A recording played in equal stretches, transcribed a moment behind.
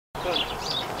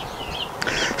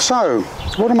So,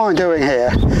 what am I doing here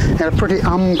in a pretty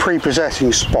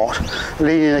unprepossessing spot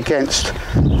leaning against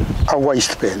a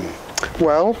waste bin?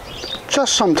 Well,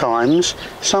 just sometimes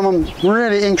some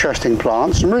really interesting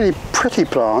plants, some really pretty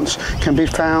plants can be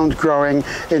found growing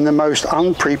in the most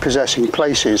unprepossessing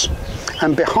places.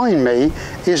 And behind me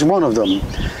is one of them.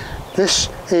 This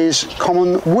is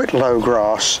Common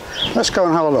Whitlowgrass. Let's go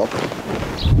and have a look.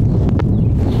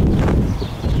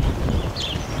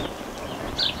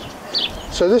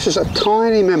 So this is a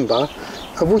tiny member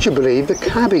of, would you believe, the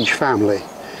cabbage family.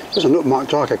 Doesn't look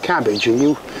much like a cabbage, and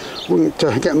you wouldn't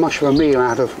get much of a meal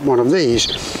out of one of these.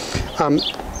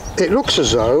 It looks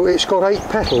as though it's got 8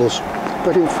 petals,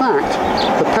 but in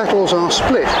fact the petals are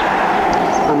split,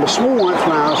 and the small white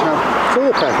flowers have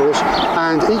 4 petals,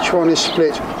 and each one is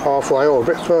split halfway or a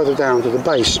bit further down to the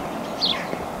base.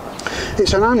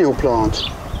 It's an annual plant,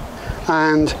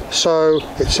 and so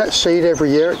it sets seed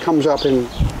every year. It comes up in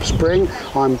spring.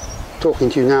 I'm talking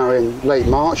to you now in late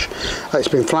March. It's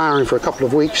been flowering for a couple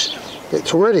of weeks.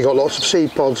 It's already got lots of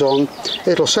seed pods on.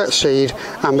 It'll set seed,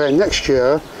 and then next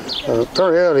year,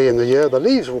 very early in the year, the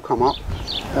leaves will come up.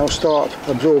 They'll start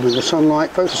absorbing the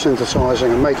sunlight,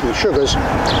 photosynthesizing and making sugars,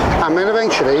 and then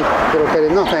eventually it'll get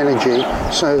enough energy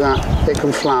so that it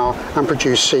can flower and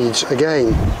produce seeds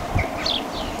again.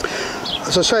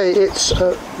 As I say, it's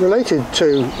related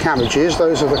to cabbages.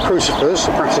 Those are the crucifers,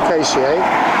 the Brassicaceae,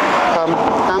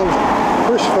 and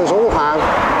crucifers all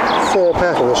have 4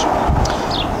 petals.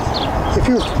 If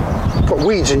you've got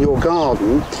weeds in your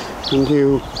garden and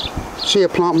you see a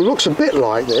plant that looks a bit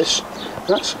like this,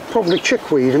 that's probably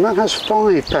chickweed, and that has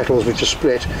 5 petals which are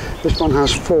split. This one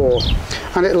has 4,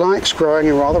 and it likes growing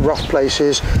in rather rough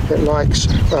places. It likes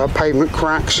pavement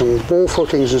cracks and wall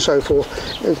footings and so forth.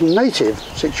 The native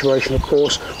situation, of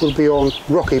course, would be on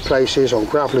rocky places, on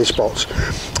gravelly spots,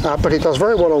 but it does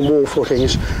very well on wall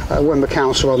footings when the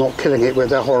council are not killing it with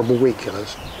their horrible weed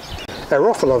killers.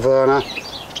 Erophila verna,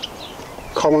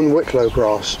 Common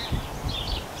Whitlowgrass.